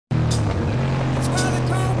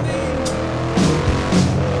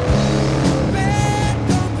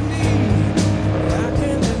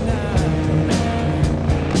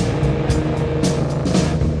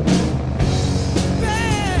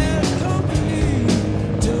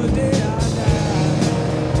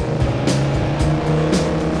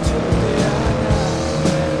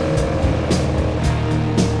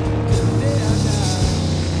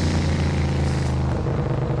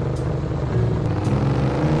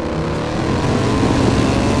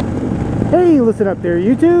Hey, listen up there,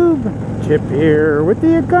 YouTube. Chip here with the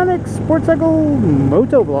iconic Sportcycle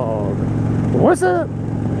Motovlog. What's up?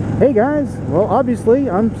 Hey guys, well obviously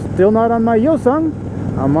I'm still not on my Hyosung.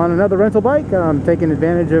 I'm on another rental bike. I'm taking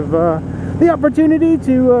advantage of the opportunity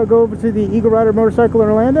to go over to the Eaglerider Motorcycle in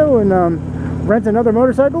Orlando and rent another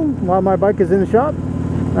motorcycle while my bike is in the shop.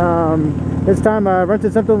 This time I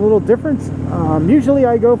rented something a little different. Usually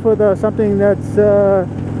I go for something that's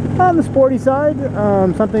on the sporty side,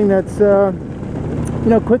 something that's you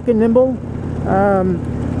know, quick and nimble.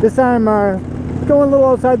 This time going a little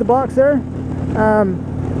outside the box there.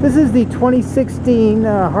 This is the 2016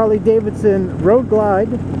 Harley Davidson Road Glide.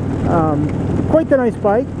 Quite the nice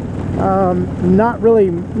bike. Not really,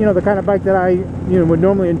 you know, the kind of bike that I would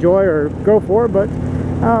normally enjoy or go for, but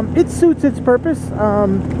it suits its purpose.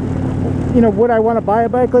 You know, would I want to buy a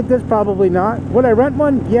bike like this? Probably not. Would I rent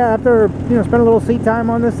one? Yeah, after spend a little seat time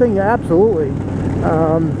on this thing, yeah, absolutely.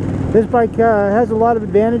 This bike has a lot of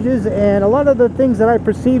advantages, and a lot of the things that I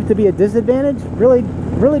perceived to be a disadvantage really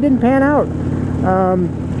didn't pan out.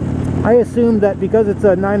 I assumed that because it's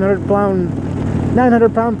a 900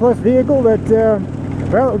 pound plus vehicle that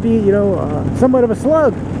well, it would be somewhat of a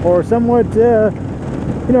slug, or somewhat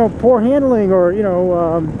poor handling, or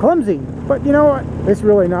clumsy. But you know what? It's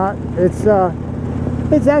really not. It's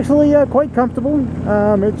actually quite comfortable.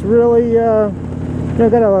 It's really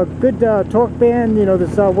got a good torque band.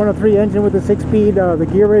 This 103 engine with the 6-speed. The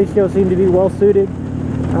gear ratio seemed to be well suited.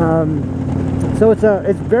 So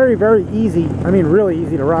it's very, very easy. I mean, really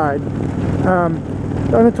easy to ride.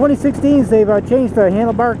 On the 2016s, they've changed the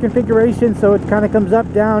handlebar configuration, so it kind of comes up,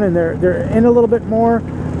 down, and they're in a little bit more.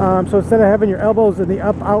 So instead of having your elbows in the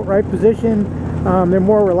up, outright position, they're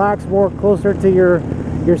more relaxed, more closer to your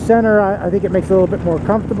center. I think it makes it a little bit more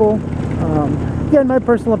comfortable. Again, my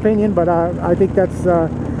personal opinion, but I think that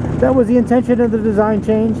was the intention of the design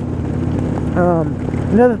change.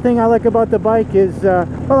 Another thing I like about the bike is,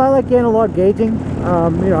 well, I like analog gauging.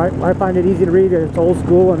 I find it easy to read. It's old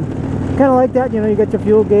school and kind of like that. You got your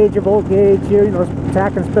fuel gauge, your volt gauge here,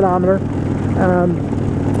 tach and speedometer.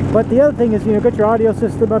 But the other thing is, you got your audio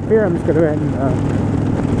system up here. I'm just going to go ahead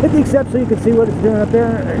and hit the accept so you can see what it's doing up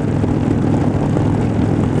there.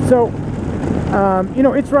 So,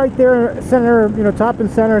 it's right there, center, top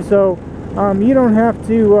and center. So you don't have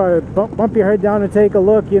to bump your head down and take a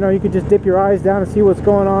look. You can just dip your eyes down and see what's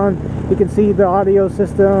going on. You can see the audio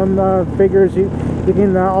system figures. You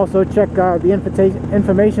can also check the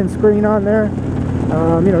information screen on there.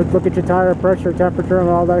 Look at your tire pressure, temperature, and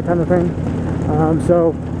all that kind of thing.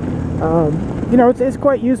 It's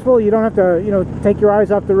quite useful. You don't have to, take your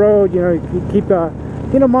eyes off the road. You keep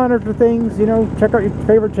monitor things. Check out your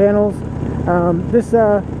favorite channels.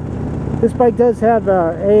 This bike does have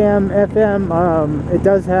AM, FM. It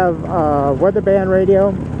does have weather band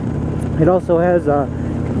radio. It also has a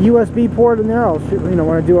USB port in there. I'll shoot, when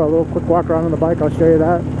I do a little quick walk around on the bike, I'll show you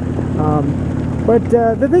that. But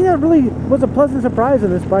the thing that really was a pleasant surprise in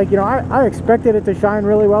this bike, I expected it to shine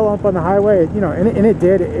really well up on the highway, and it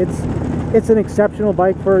did. It's an exceptional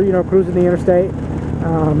bike for cruising the interstate.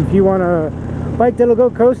 If you want a bike that'll go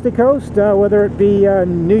coast to coast, whether it be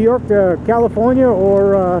New York to California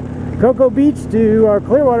or Cocoa Beach to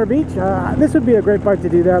Clearwater Beach, this would be a great bike to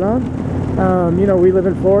do that on. We live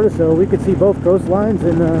in Florida, so we could see both coastlines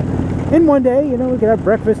in one day. We could have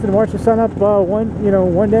breakfast and watch the sun up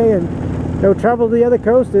one day, and travel to the other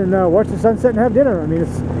coast and watch the sunset and have dinner. I mean,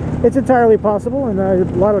 it's entirely possible, and a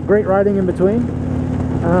lot of great riding in between.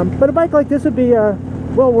 But a bike like this would be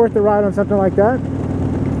well worth the ride on something like that.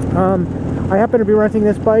 I happen to be renting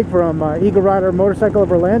this bike from Eaglerider Motorcycle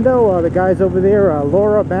of Orlando. The guys over there,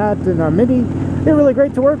 Laura, Matt, and Mindy, they're really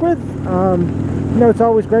great to work with. It's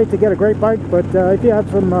always great to get a great bike, but if you have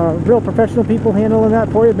some real professional people handling that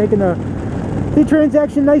for you, making the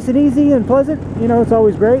transaction nice and easy and pleasant, it's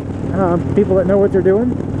always great. People that know what they're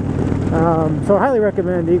doing. So I highly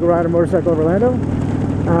recommend Eaglerider Motorcycle of Orlando.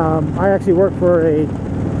 I actually work for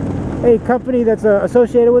a company that's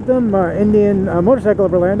associated with them, Indian Motorcycle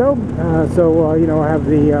of Orlando. So I have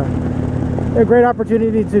a great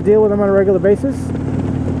opportunity to deal with them on a regular basis.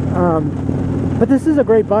 But this is a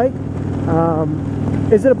great bike.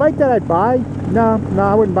 Is it a bike that I'd buy? No,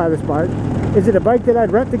 I wouldn't buy this bike. Is it a bike that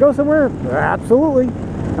I'd rent to go somewhere? Absolutely.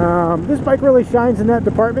 This bike really shines in that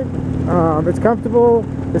department. It's comfortable.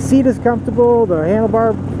 The seat is comfortable. The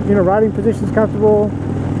handlebar, riding position is comfortable.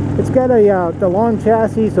 It's got the long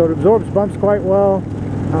chassis, so it absorbs bumps quite well.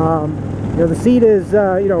 The seat is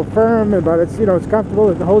firm, but it's it's comfortable.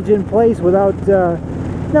 It holds you in place without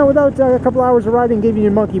without a couple hours of riding giving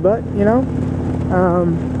you monkey butt.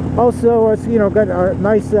 Also, it's got a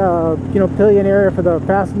nice pillion area for the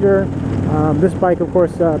passenger. This bike, of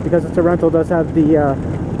course, because it's a rental, does have the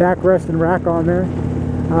backrest and rack on there.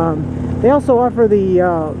 They also offer the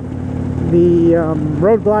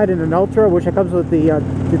Road Glide in an Ultra, which comes with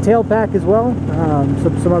the tail pack as well,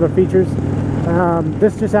 some other features.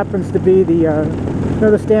 This just happens to be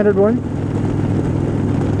the standard one.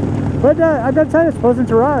 But I've got to tell you, it's pleasant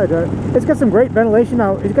to ride. It's got some great ventilation.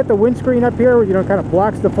 Now, it's got the windscreen up here, kind of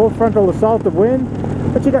blocks the full frontal assault of wind.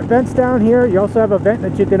 But you got vents down here. You also have a vent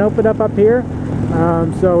that you can open up here.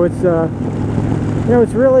 So it's,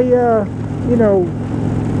 it's really,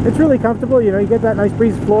 it's really comfortable. You get that nice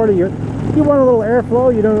breeze floor to you. You want a little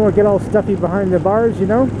airflow. You don't want to get all stuffy behind the bars,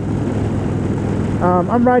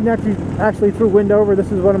 I'm riding actually through Windover.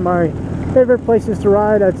 This is one of my favorite places to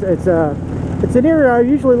ride. It's an area I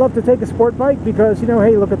usually love to take a sport bike because,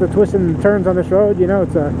 hey, look at the twists and turns on this road. It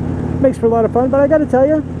makes for a lot of fun. But I got to tell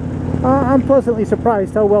you, I'm pleasantly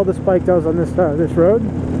surprised how well this bike does on this road.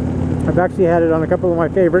 I've actually had it on a couple of my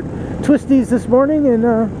favorite twisties this morning, and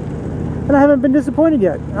I haven't been disappointed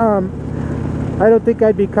yet. I don't think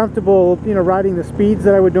I'd be comfortable, riding the speeds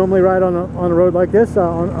that I would normally ride on a road like this,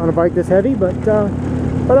 on a bike this heavy. But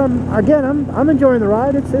again, I'm enjoying the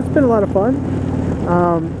ride. It's been a lot of fun.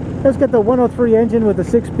 It's got the 103 engine with a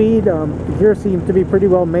 6-speed. The gear seems to be pretty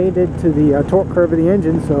well mated to the torque curve of the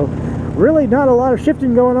engine, so really not a lot of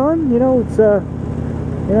shifting going on.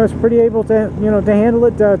 It's pretty able to to handle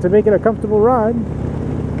it, to make it a comfortable ride.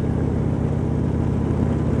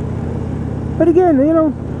 But again,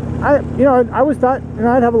 I always thought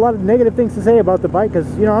I'd have a lot of negative things to say about the bike because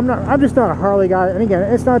I'm just not a Harley guy. And again,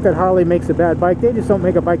 it's not that Harley makes a bad bike; they just don't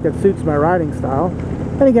make a bike that suits my riding style.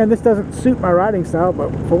 And again, this doesn't suit my riding style,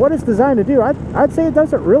 but for what it's designed to do, I'd say it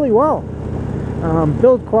does it really well.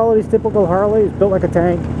 Build quality is typical Harley. It's built like a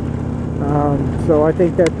tank. So I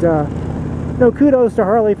think that kudos to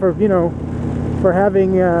Harley for for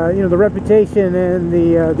having the reputation and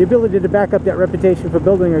the ability to back up that reputation for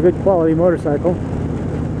building a good quality motorcycle.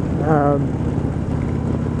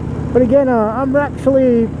 But again, I'm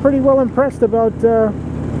actually pretty well impressed about the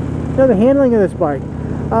handling of this bike.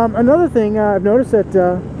 Another thing I've noticed that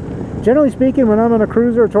generally speaking, when I'm on a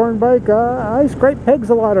cruiser or touring bike, I scrape pegs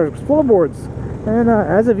a lot or floorboards. And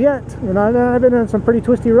as of yet, I've been on some pretty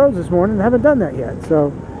twisty roads this morning and haven't done that yet.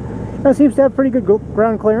 So it seems to have pretty good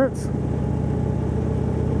ground clearance.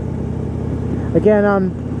 Again,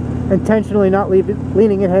 I'm intentionally not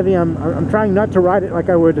leaning it heavy. I'm trying not to ride it like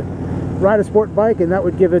I would ride a sport bike, and that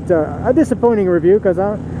would give it a disappointing review because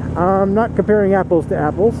I'm not comparing apples to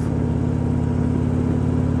apples.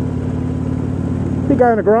 Big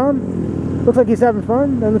guy on the Grom. Looks like he's having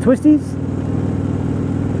fun on the twisties.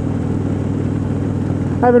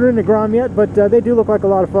 I haven't ridden a Grom yet, but they do look like a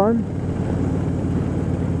lot of fun.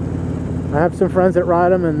 I have some friends that ride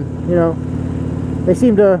them, and they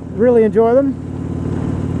seem to really enjoy them.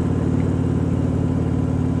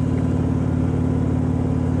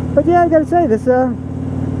 But yeah, I gotta say,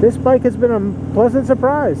 this bike has been a pleasant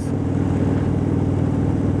surprise.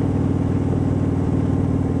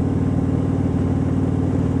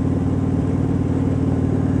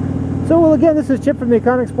 So, well, again, this is Chip from the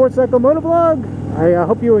Iconic Sports Cycle Motovlog. I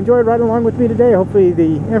hope you enjoyed riding along with me today. Hopefully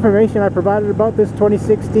the information I provided about this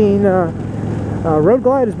 2016 Road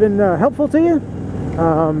Glide has been helpful to you.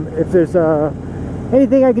 If there's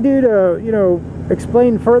anything I can do to,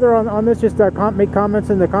 explain further on this, just make comments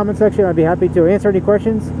in the comment section. I'd be happy to answer any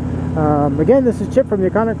questions. Again, this is Chip from the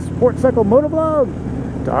Iconic Sports Cycle Motovlog.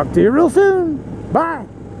 Talk to you real soon. Bye.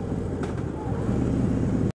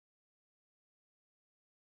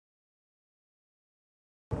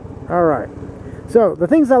 Alright, so the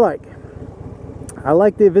things I like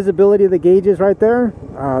the visibility of the gauges right there.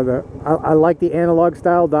 I like the analog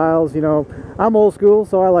style dials. I'm old school,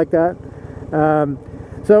 so I like that.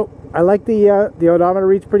 So I like the odometer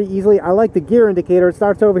reads pretty easily. I like the gear indicator. It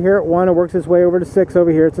starts over here at 1, it works its way over to 6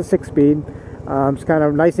 over here. It's a 6-speed. It's kind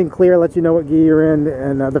of nice and clear, lets you know what gear you're in,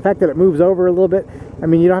 and the fact that it moves over a little bit, I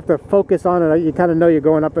mean, you don't have to focus on it. You kind of know you're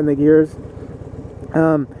going up in the gears.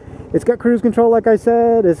 It's got cruise control, like I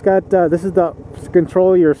said. It's got, this is the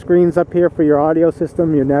control your screens up here for your audio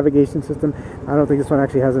system, your navigation system. I don't think this one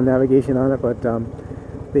actually has a navigation on it, but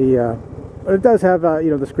it does have,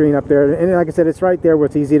 the screen up there. And like I said, it's right there where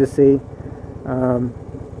it's easy to see. And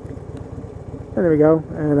there we go.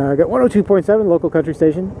 And I got 102.7 local country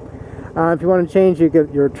station. If you want to change, you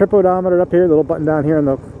get your trip odometer up here, the little button down here on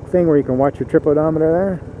the thing where you can watch your trip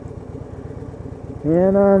odometer there.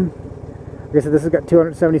 And, like I said, this has got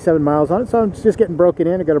 277 miles on it, so it's just getting broken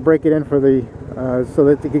in. I got to break it in for the so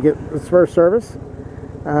that they could get its first service.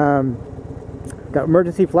 Got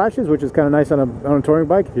emergency flashes, which is kind of nice on a touring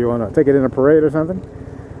bike if you want to take it in a parade or something.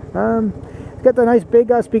 It's got the nice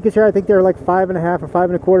big speakers here. I think they're like 5.5 or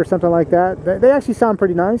 5.25, something like that. They actually sound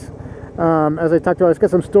pretty nice. As I talked about, it's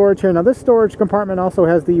got some storage here. Now this storage compartment also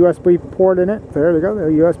has the USB port in it. There we go, the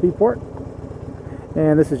USB port.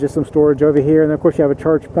 And this is just some storage over here. And then of course you have a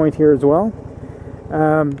charge point here as well.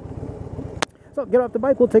 So get off the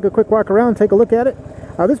bike, we'll take a quick walk around and take a look at it.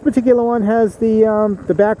 This particular one has the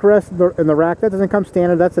backrest in the rack. That doesn't come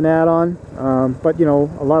standard, that's an add-on. But you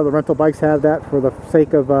know, a lot of the rental bikes have that for the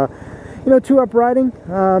sake of you know, two-up riding.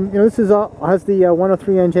 You know, this is has the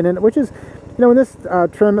 103 engine in it, which is, you know, in this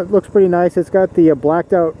trim it looks pretty nice. It's got the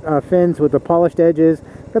blacked out fins with the polished edges.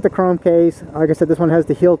 Got the chrome case. Like I said, this one has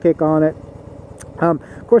the heel kick on it.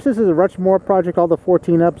 Of course, this is a Rushmore project, all the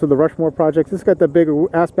 14 ups of the Rushmore projects. This has got the big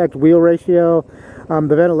aspect wheel ratio,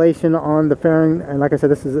 the ventilation on the fairing, and like I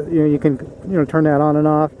said, this is, you know, you can, you know, turn that on and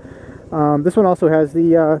off. This one also has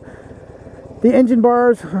the engine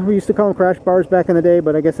bars. We used to call them crash bars back in the day,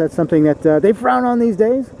 but I guess that's something that they frown on these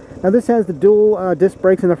days. Now this has the dual disc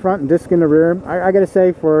brakes in the front and disc in the rear. I gotta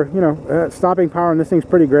say, for, you know, stopping power on this thing's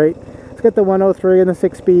pretty great. It's got the 103 and the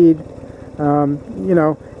 6-speed. You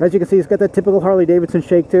know, as you can see, it's got that typical Harley Davidson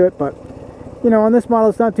shake to it, but you know, on this model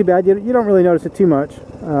it's not too bad. You don't really notice it too much.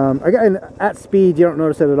 Again, at speed you don't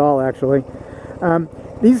notice it at all, actually.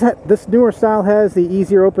 This newer style has the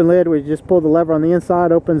easier open lid where you just pull the lever on the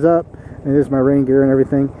inside, opens up, and there's my rain gear and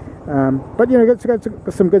everything. But you know, it's got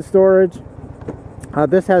some good storage.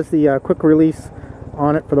 This has the quick release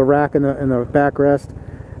on it for the rack and the backrest.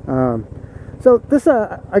 So this,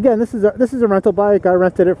 again, this is a rental bike. I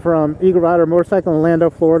rented it from Eaglerider Motorcycle of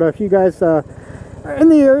Orlando, Florida. If you guys in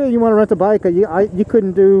the area you want to rent a bike, you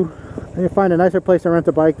couldn't find a nicer place to rent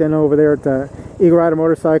a bike than over there at Eaglerider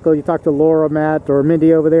Motorcycle. You talk to Laura, Matt, or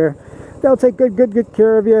Mindy over there. They'll take good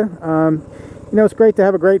care of you. You know, it's great to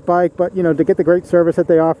have a great bike, but you know, to get the great service that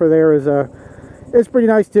they offer there is pretty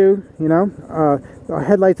nice too. You know, the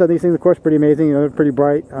headlights on these things, of course, pretty amazing. You know, they're pretty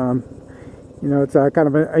bright. You know, it's kind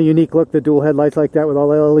of a unique look, the dual headlights like that with all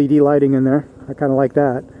the LED lighting in there. I kind of like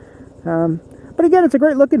that. But again, it's a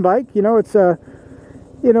great looking bike. You know, it's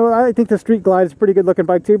you know, I think the Street Glide is a pretty good looking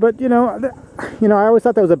bike too. But you know, I always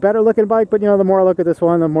thought that was a better looking bike. But you know, the more I look at this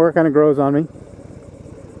one, the more it kind of grows on me.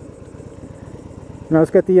 You know,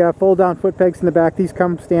 it's got the fold down foot pegs in the back. These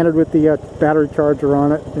come standard with the battery charger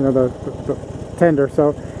on it. You know, the tender.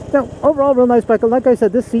 So, you know, overall, real nice bike. Like I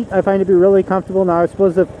said, this seat I find to be really comfortable. Now, I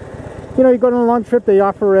suppose if you know, you go on a long trip, they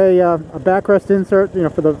offer a backrest insert, you know,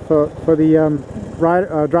 for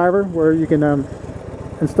the driver, where you can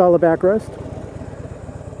install a backrest.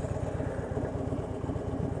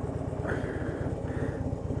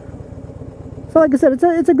 So, like I said,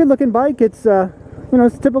 it's a good looking bike. It's you know,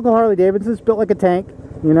 it's typical Harley Davidson. It's built like a tank.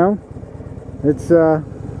 You know, it's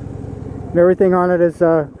everything on it is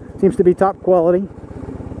seems to be top quality.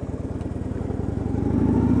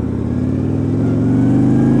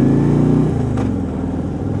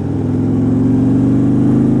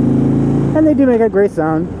 And they do make a great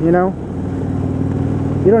sound, you know.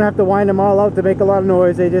 You don't have to wind them all out to make a lot of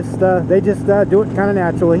noise. They just do it kind of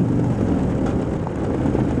naturally.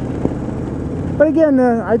 But again,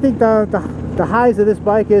 I think the highs of this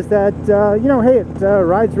bike is that you know, hey, it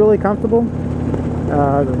rides really comfortable.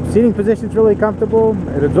 The seating position's really comfortable.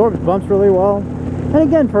 It absorbs bumps really well. And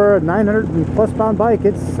again, for a 900+ pound bike,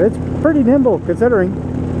 it's pretty nimble considering.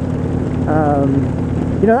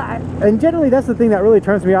 You know, and generally that's the thing that really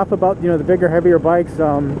turns me off about, you know, the bigger, heavier bikes,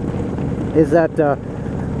 is that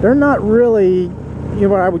they're not really, you know,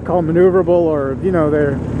 what I would call maneuverable, or you know,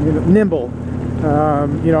 they're, you know, nimble.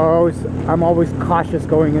 You know, I'm always cautious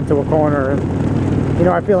going into a corner, and you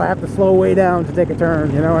know, I feel I have to slow way down to take a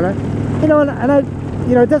turn. You know, and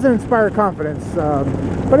you know, it doesn't inspire confidence.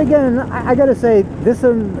 But again, I got to say, this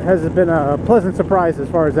one has been a pleasant surprise as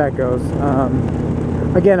far as that goes.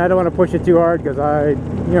 Again, I don't want to push it too hard because I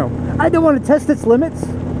don't want to test its limits,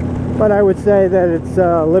 but I would say that its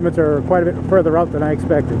limits are quite a bit further out than I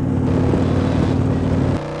expected.